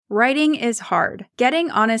Writing is hard.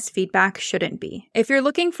 Getting honest feedback shouldn't be. If you're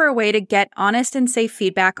looking for a way to get honest and safe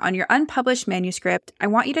feedback on your unpublished manuscript, I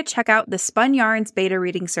want you to check out the Spun Yarns beta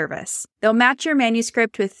reading service. They'll match your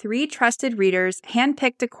manuscript with 3 trusted readers,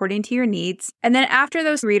 handpicked according to your needs, and then after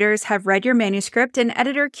those readers have read your manuscript, an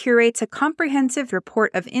editor curates a comprehensive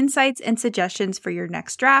report of insights and suggestions for your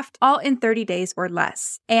next draft, all in 30 days or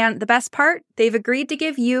less. And the best part? They've agreed to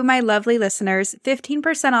give you, my lovely listeners,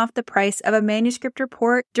 15% off the price of a manuscript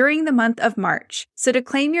report during the month of March. So to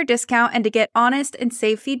claim your discount and to get honest and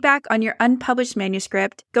safe feedback on your unpublished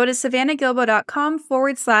manuscript, go to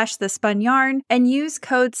savannahgilbo.com/thespunyarn and use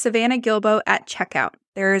code SavannahGilbo at checkout.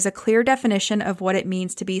 There is a clear definition of what it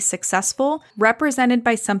means to be successful, represented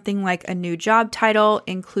by something like a new job title,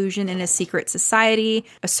 inclusion in a secret society,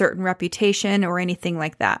 a certain reputation, or anything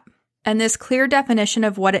like that. And this clear definition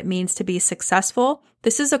of what it means to be successful,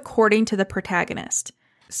 this is according to the protagonist.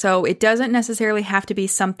 So it doesn't necessarily have to be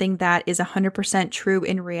something that is 100% true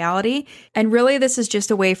in reality. And really, this is just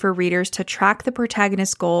a way for readers to track the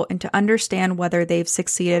protagonist's goal and to understand whether they've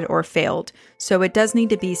succeeded or failed. So it does need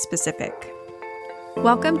to be specific.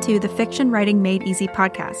 Welcome to the Fiction Writing Made Easy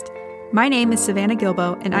podcast. My name is Savannah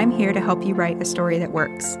Gilbo, and I'm here to help you write a story that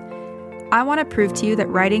works. I want to prove to you that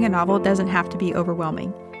writing a novel doesn't have to be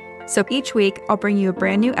overwhelming. So each week, I'll bring you a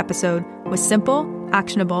brand new episode with simple,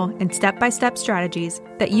 actionable, and step-by-step strategies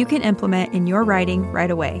that you can implement in your writing right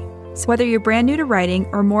away. So whether you're brand new to writing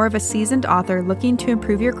or more of a seasoned author looking to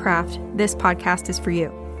improve your craft, this podcast is for you.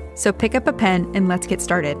 So pick up a pen and let's get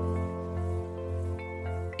started.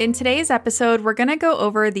 In today's episode, we're going to go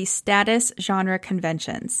over the status genre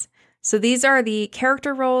conventions. So these are the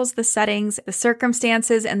character roles, the settings, the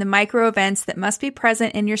circumstances, and the micro events that must be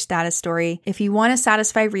present in your status story if you want to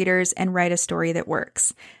satisfy readers and write a story that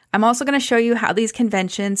works. I'm also going to show you how these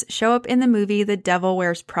conventions show up in the movie The Devil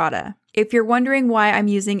Wears Prada. If you're wondering why I'm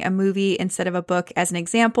using a movie instead of a book as an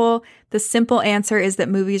example, the simple answer is that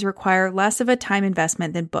movies require less of a time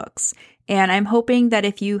investment than books. And I'm hoping that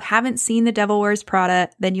if you haven't seen The Devil Wears Prada,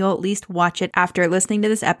 then you'll at least watch it after listening to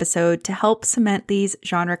this episode to help cement these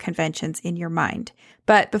genre conventions in your mind.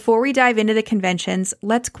 But before we dive into the conventions,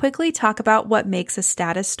 let's quickly talk about what makes a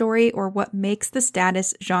status story or what makes the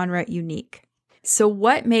status genre unique. So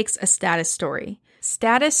what makes a status story?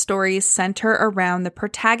 Status stories center around the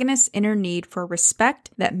protagonist's inner need for respect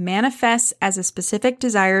that manifests as a specific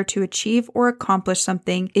desire to achieve or accomplish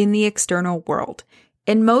something in the external world.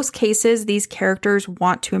 In most cases, these characters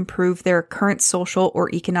want to improve their current social or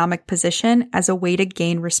economic position as a way to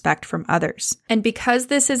gain respect from others. And because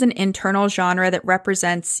this is an internal genre that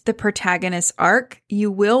represents the protagonist's arc, you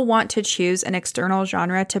will want to choose an external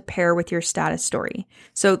genre to pair with your status story.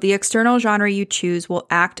 So the external genre you choose will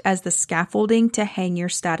act as the scaffolding to hang your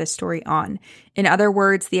status story on. In other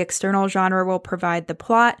words, the external genre will provide the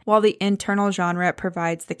plot, while the internal genre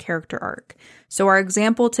provides the character arc. So our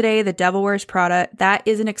example today, The Devil Wears Prada, that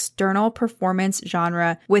is an external performance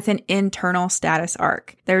genre with an internal status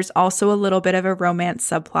arc. There's also a little bit of a romance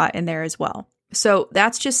subplot in there as well. So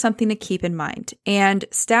that's just something to keep in mind. And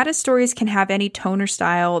status stories can have any tone or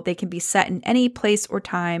style. They can be set in any place or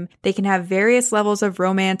time. They can have various levels of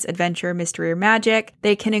romance, adventure, mystery, or magic.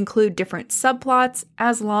 They can include different subplots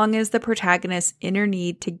as long as the protagonist's inner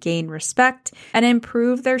need to gain respect and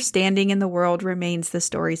improve their standing in the world remains the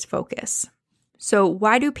story's focus. So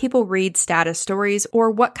why do people read status stories, or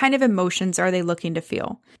what kind of emotions are they looking to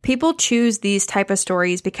feel? People choose these type of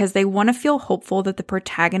stories because they want to feel hopeful that the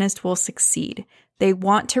protagonist will succeed. They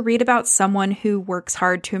want to read about someone who works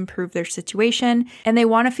hard to improve their situation, and they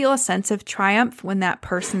want to feel a sense of triumph when that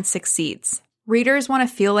person succeeds. Readers want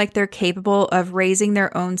to feel like they're capable of raising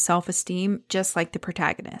their own self-esteem, just like the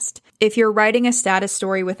protagonist. If you're writing a status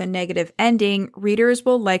story with a negative ending, readers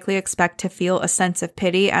will likely expect to feel a sense of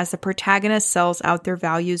pity as the protagonist sells out their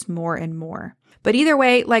values more and more. But either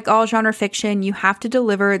way, like all genre fiction, you have to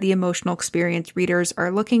deliver the emotional experience readers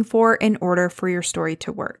are looking for in order for your story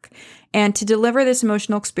to work. And to deliver this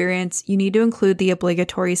emotional experience, you need to include the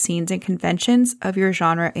obligatory scenes and conventions of your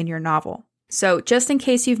genre in your novel. So just in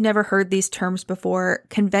case you've never heard these terms before,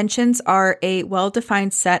 conventions are a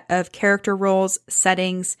well-defined set of character roles,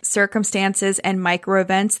 settings, circumstances, and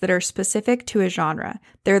micro-events that are specific to a genre.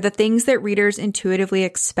 They're the things that readers intuitively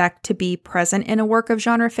expect to be present in a work of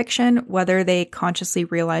genre fiction, whether they consciously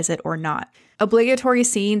realize it or not. Obligatory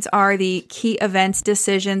scenes are the key events,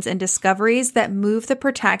 decisions, and discoveries that move the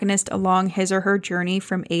protagonist along his or her journey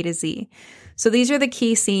from A to Z. So these are the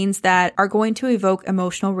key scenes that are going to evoke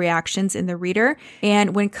emotional reactions in the reader,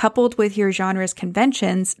 and when coupled with your genre's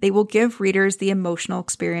conventions, they will give readers the emotional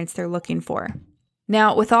experience they're looking for.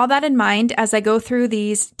 Now, with all that in mind, as I go through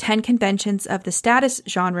these 10 conventions of the status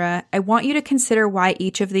genre, I want you to consider why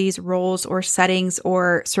each of these roles or settings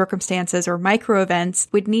or circumstances or micro events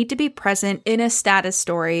would need to be present in a status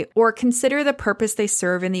story, or consider the purpose they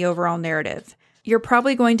serve in the overall narrative. You're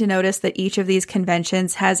probably going to notice that each of these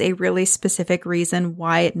conventions has a really specific reason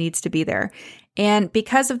why it needs to be there. And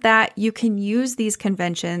because of that, you can use these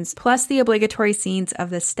conventions plus the obligatory scenes of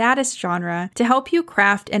the status genre to help you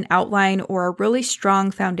craft an outline or a really strong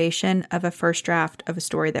foundation of a first draft of a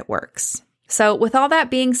story that works. So with all that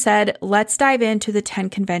being said, let's dive into the 10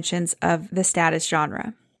 conventions of the status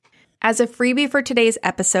genre. As a freebie for today's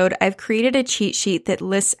episode, I've created a cheat sheet that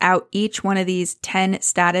lists out each one of these 10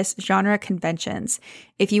 status genre conventions.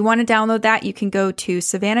 If you want to download that, you can go to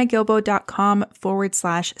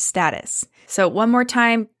savannahgilbo.com/status. So one more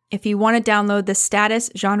time, if you want to download the status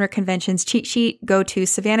genre conventions cheat sheet, go to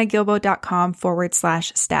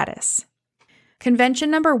savannahgilbo.com/status. Convention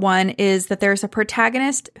number 1 is that there's a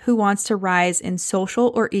protagonist who wants to rise in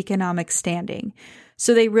social or economic standing.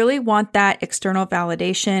 So they really want that external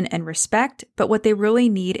validation and respect, but what they really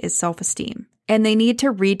need is self-esteem. And they need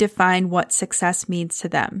to redefine what success means to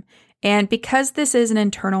them. And because this is an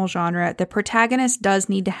internal genre, the protagonist does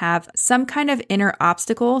need to have some kind of inner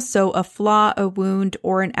obstacle, so a flaw, a wound,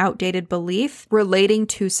 or an outdated belief relating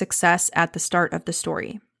to success at the start of the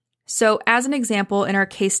story. So as an example, in our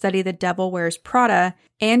case study, The Devil Wears Prada,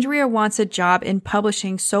 Andrea wants a job in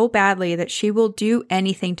publishing so badly that she will do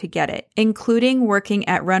anything to get it, including working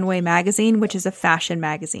at Runway Magazine, which is a fashion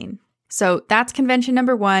magazine. So that's convention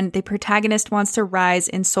number 1. The protagonist wants to rise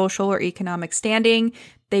in social or economic standing.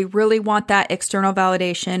 They really want that external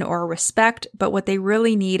validation or respect, but what they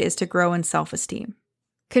really need is to grow in self-esteem.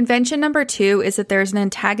 Convention number 2 is that there's an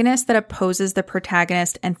antagonist that opposes the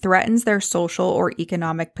protagonist and threatens their social or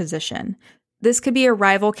economic position. This could be a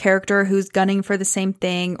rival character who's gunning for the same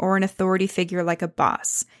thing, or an authority figure like a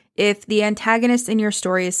boss. If the antagonist in your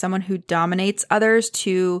story is someone who dominates others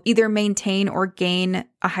to either maintain or gain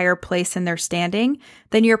a higher place in their standing,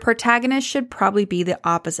 then your protagonist should probably be the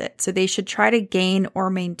opposite. So they should try to gain or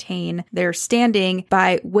maintain their standing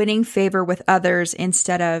by winning favor with others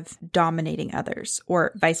instead of dominating others,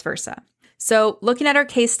 or vice versa. So looking at our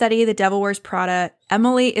case study, The Devil Wears Prada,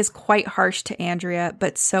 Emily is quite harsh to Andrea,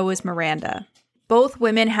 but so is Miranda. Both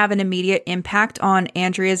women have an immediate impact on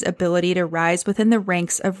Andrea's ability to rise within the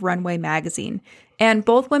ranks of Runway Magazine, and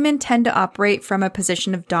both women tend to operate from a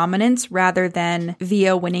position of dominance rather than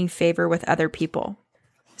via winning favor with other people.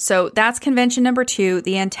 So that's convention number 2.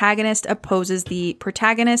 The antagonist opposes the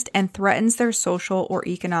protagonist and threatens their social or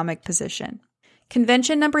economic position.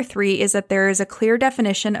 Convention number 3 is that there is a clear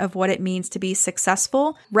definition of what it means to be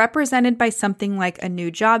successful, represented by something like a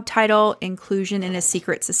new job title, inclusion in a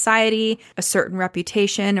secret society, a certain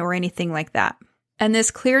reputation, or anything like that. And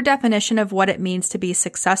this clear definition of what it means to be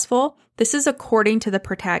successful, this is according to the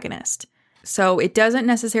protagonist. So it doesn't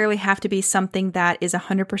necessarily have to be something that is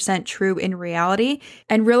 100% true in reality.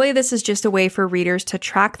 And really, this is just a way for readers to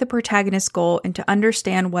track the protagonist's goal and to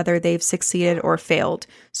understand whether they've succeeded or failed.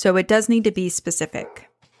 So it does need to be specific.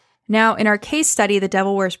 Now, in our case study, The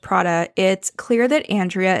Devil Wears Prada, it's clear that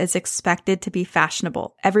Andrea is expected to be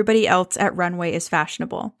fashionable. Everybody else at Runway is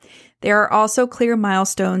fashionable. There are also clear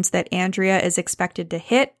milestones that Andrea is expected to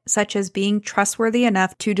hit, such as being trustworthy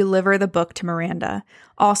enough to deliver the book to Miranda.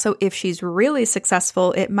 Also, if she's really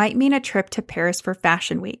successful, it might mean a trip to Paris for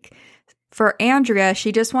Fashion Week. For Andrea,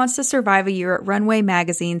 she just wants to survive a year at Runway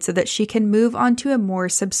Magazine so that she can move on to a more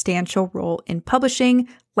substantial role in publishing,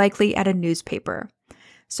 likely at a newspaper.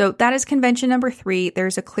 So that is convention number 3.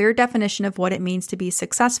 There's a clear definition of what it means to be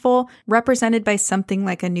successful, represented by something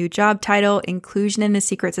like a new job title, inclusion in a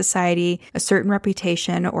secret society, a certain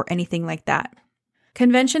reputation, or anything like that.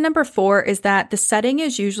 Convention number 4 is that the setting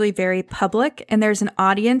is usually very public and there's an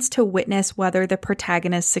audience to witness whether the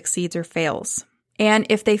protagonist succeeds or fails. And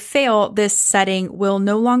if they fail, this setting will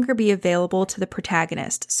no longer be available to the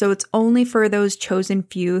protagonist. So it's only for those chosen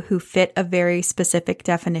few who fit a very specific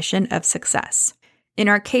definition of success. In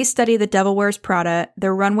our case study, The Devil Wears Prada,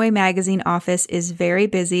 the Runway Magazine office is very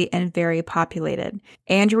busy and very populated.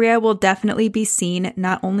 Andrea will definitely be seen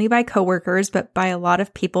not only by coworkers, but by a lot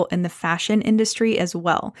of people in the fashion industry as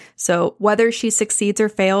well. So whether she succeeds or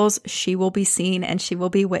fails, she will be seen and she will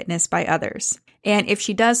be witnessed by others. And if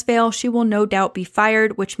she does fail, she will no doubt be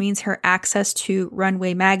fired, which means her access to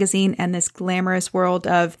Runway Magazine and this glamorous world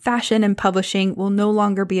of fashion and publishing will no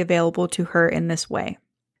longer be available to her in this way.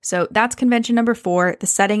 So that's convention number 4. The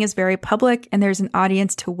setting is very public and there's an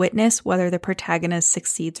audience to witness whether the protagonist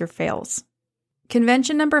succeeds or fails.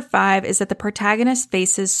 Convention number 5 is that the protagonist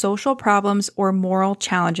faces social problems or moral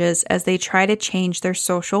challenges as they try to change their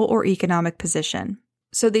social or economic position.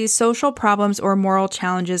 So these social problems or moral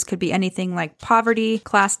challenges could be anything like poverty,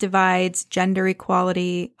 class divides, gender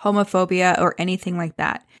equality, homophobia, or anything like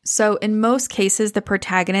that. So in most cases, the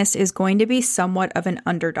protagonist is going to be somewhat of an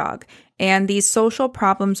underdog, and these social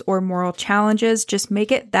problems or moral challenges just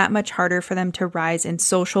make it that much harder for them to rise in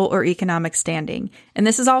social or economic standing. And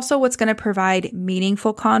this is also what's going to provide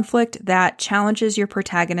meaningful conflict that challenges your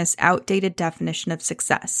protagonist's outdated definition of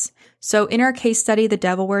success. So in our case study, The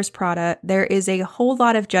Devil Wears Prada, there is a whole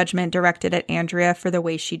lot of judgment directed at Andrea for the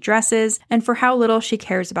way she dresses and for how little she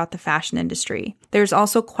cares about the fashion industry. There's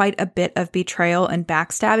also quite a bit of betrayal and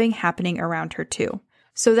backstabbing happening around her too.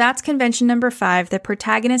 So that's convention number 5. The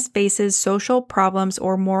protagonist faces social problems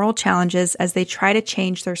or moral challenges as they try to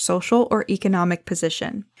change their social or economic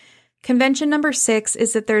position. Convention number 6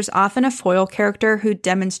 is that there's often a foil character who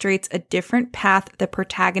demonstrates a different path the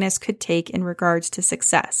protagonist could take in regards to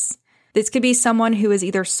success. This could be someone who is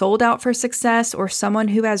either sold out for success or someone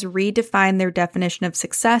who has redefined their definition of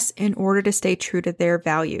success in order to stay true to their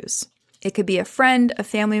values. It could be a friend, a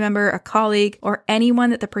family member, a colleague, or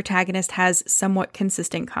anyone that the protagonist has somewhat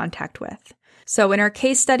consistent contact with. So in our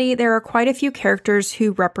case study, there are quite a few characters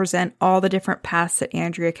who represent all the different paths that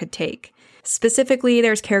Andrea could take. Specifically,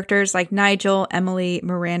 there's characters like Nigel, Emily,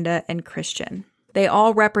 Miranda, and Christian. They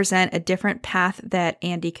all represent a different path that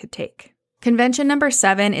Andy could take. Convention number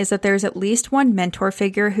 7 is that there's at least one mentor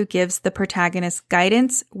figure who gives the protagonist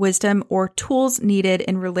guidance, wisdom, or tools needed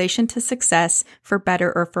in relation to success for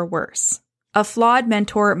better or for worse. A flawed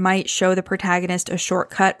mentor might show the protagonist a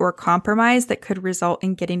shortcut or compromise that could result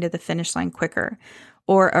in getting to the finish line quicker.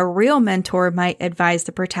 Or a real mentor might advise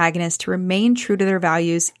the protagonist to remain true to their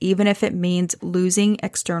values even if it means losing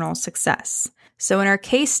external success. So in our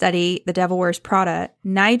case study, The Devil Wears Prada,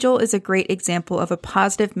 Nigel is a great example of a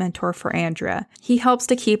positive mentor for Andrea. He helps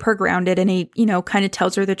to keep her grounded and he, kind of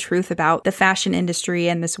tells her the truth about the fashion industry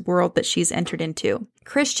and this world that she's entered into.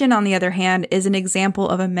 Christian, on the other hand, is an example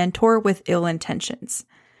of a mentor with ill intentions.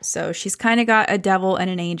 So she's kind of got a devil and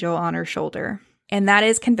an angel on her shoulder. And that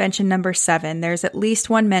is convention number 7. There's at least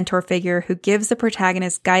one mentor figure who gives the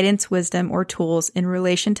protagonist guidance, wisdom, or tools in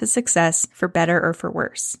relation to success for better or for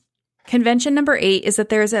worse. Convention number 8 is that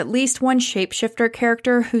there is at least one shapeshifter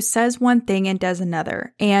character who says one thing and does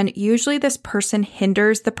another, and usually this person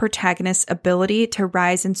hinders the protagonist's ability to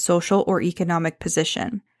rise in social or economic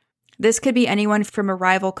position. This could be anyone from a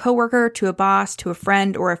rival coworker to a boss to a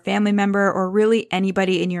friend or a family member or really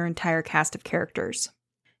anybody in your entire cast of characters.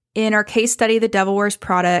 In our case study, The Devil Wears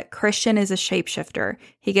Prada, Christian is a shapeshifter.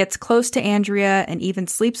 He gets close to Andrea and even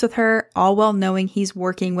sleeps with her, all while knowing he's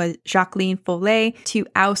working with Jacqueline Follet to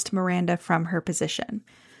oust Miranda from her position.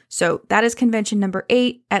 So that is convention number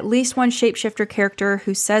 8, at least one shapeshifter character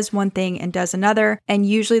who says one thing and does another, and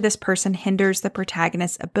usually this person hinders the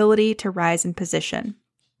protagonist's ability to rise in position.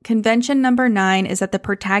 Convention number 9 is that the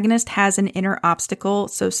protagonist has an inner obstacle,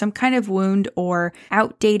 so some kind of wound or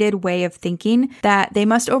outdated way of thinking that they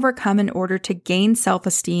must overcome in order to gain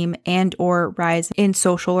self-esteem and or rise in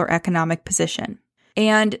social or economic position.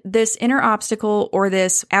 And this inner obstacle or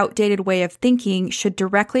this outdated way of thinking should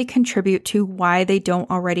directly contribute to why they don't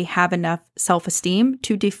already have enough self-esteem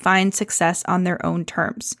to define success on their own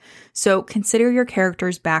terms. So consider your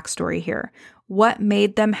character's backstory here. What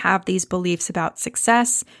made them have these beliefs about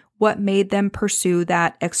success? What made them pursue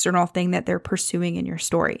that external thing that they're pursuing in your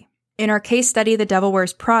story? In our case study, The Devil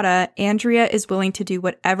Wears Prada, Andrea is willing to do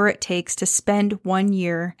whatever it takes to spend 1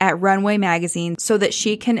 year at Runway Magazine so that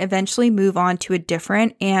she can eventually move on to a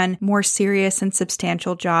different and more serious and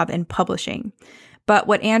substantial job in publishing. But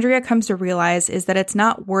what Andrea comes to realize is that it's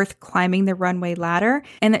not worth climbing the runway ladder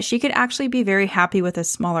and that she could actually be very happy with a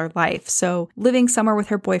smaller life. So living somewhere with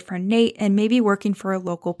her boyfriend Nate and maybe working for a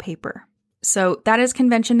local paper. So that is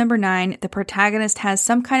convention number 9. The protagonist has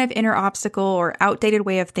some kind of inner obstacle or outdated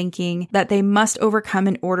way of thinking that they must overcome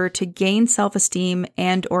in order to gain self-esteem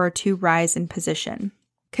and or to rise in position.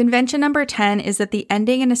 Convention number 10 is that the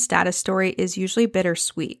ending in a status story is usually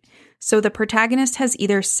bittersweet. So the protagonist has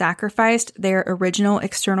either sacrificed their original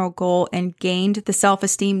external goal and gained the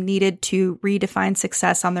self-esteem needed to redefine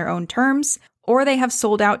success on their own terms, or they have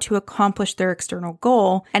sold out to accomplish their external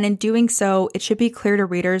goal, and in doing so, it should be clear to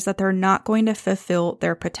readers that they're not going to fulfill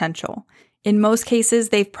their potential. In most cases,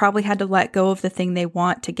 they've probably had to let go of the thing they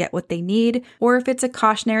want to get what they need, or if it's a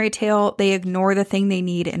cautionary tale, they ignore the thing they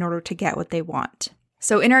need in order to get what they want.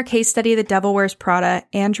 So in our case study, The Devil Wears Prada,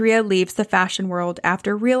 Andrea leaves the fashion world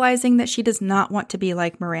after realizing that she does not want to be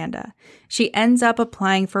like Miranda. She ends up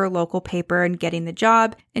applying for a local paper and getting the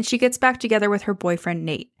job, and she gets back together with her boyfriend,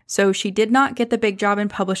 Nate. So she did not get the big job in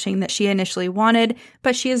publishing that she initially wanted,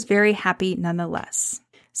 but she is very happy nonetheless.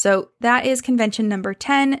 So that is convention number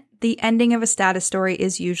 10. The ending of a status story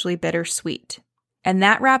is usually bittersweet. And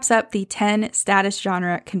that wraps up the 10 status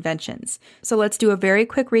genre conventions. So let's do a very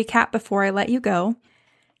quick recap before I let you go.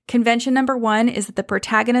 Convention number 1 is that the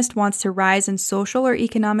protagonist wants to rise in social or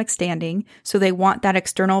economic standing, so they want that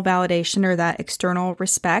external validation or that external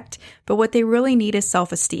respect, but what they really need is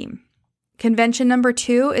self-esteem. Convention number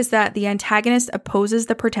 2 is that the antagonist opposes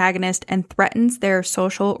the protagonist and threatens their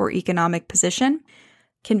social or economic position.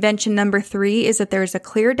 Convention number 3 is that there is a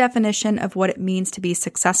clear definition of what it means to be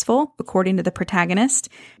successful, according to the protagonist,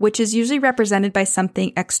 which is usually represented by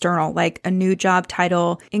something external, like a new job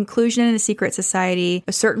title, inclusion in a secret society,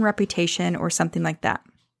 a certain reputation, or something like that.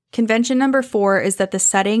 Convention number 4 is that the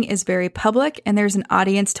setting is very public and there's an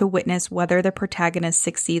audience to witness whether the protagonist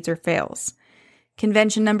succeeds or fails.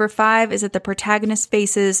 Convention number 5 is that the protagonist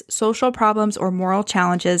faces social problems or moral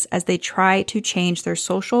challenges as they try to change their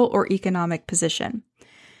social or economic position.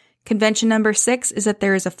 Convention number 6 is that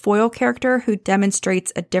there is a foil character who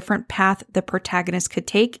demonstrates a different path the protagonist could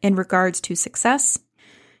take in regards to success.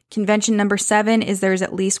 Convention number 7 is there is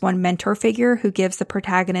at least one mentor figure who gives the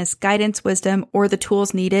protagonist guidance, wisdom, or the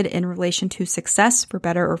tools needed in relation to success, for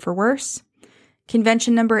better or for worse.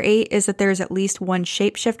 Convention number 8 is that there is at least one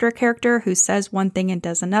shapeshifter character who says one thing and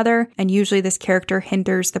does another, and usually this character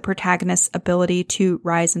hinders the protagonist's ability to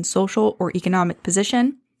rise in social or economic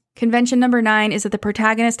position. Convention number 9 is that the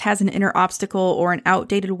protagonist has an inner obstacle or an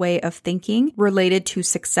outdated way of thinking related to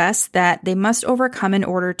success that they must overcome in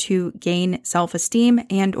order to gain self-esteem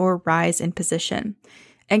and or rise in position.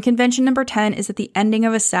 And convention number 10 is that the ending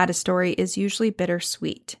of a status story is usually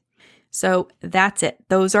bittersweet. So that's it.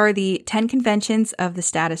 Those are the 10 conventions of the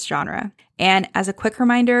status genre. And as a quick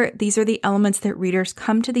reminder, these are the elements that readers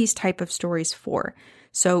come to these type of stories for.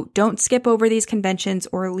 So don't skip over these conventions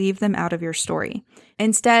or leave them out of your story.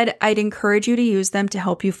 Instead, I'd encourage you to use them to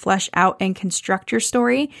help you flesh out and construct your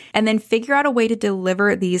story, and then figure out a way to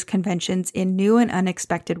deliver these conventions in new and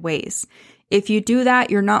unexpected ways. If you do that,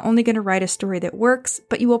 you're not only going to write a story that works,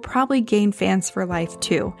 but you will probably gain fans for life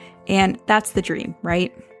too. And that's the dream,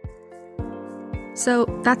 right? So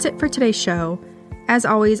that's it for today's show. As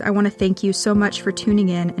always, I want to thank you so much for tuning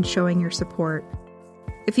in and showing your support.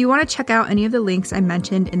 If you want to check out any of the links I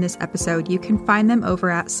mentioned in this episode, you can find them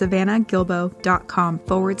over at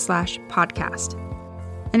savannahgilbo.com/podcast.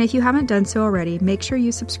 And if you haven't done so already, make sure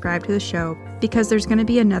you subscribe to the show because there's going to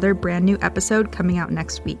be another brand new episode coming out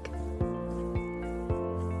next week.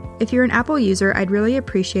 If you're an Apple user, I'd really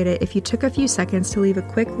appreciate it if you took a few seconds to leave a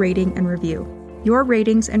quick rating and review. Your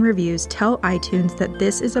ratings and reviews tell iTunes that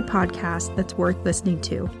this is a podcast that's worth listening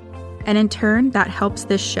to. And in turn, that helps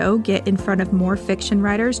this show get in front of more fiction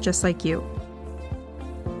writers just like you.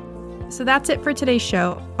 So that's it for today's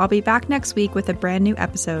show. I'll be back next week with a brand new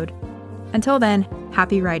episode. Until then,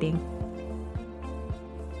 happy writing.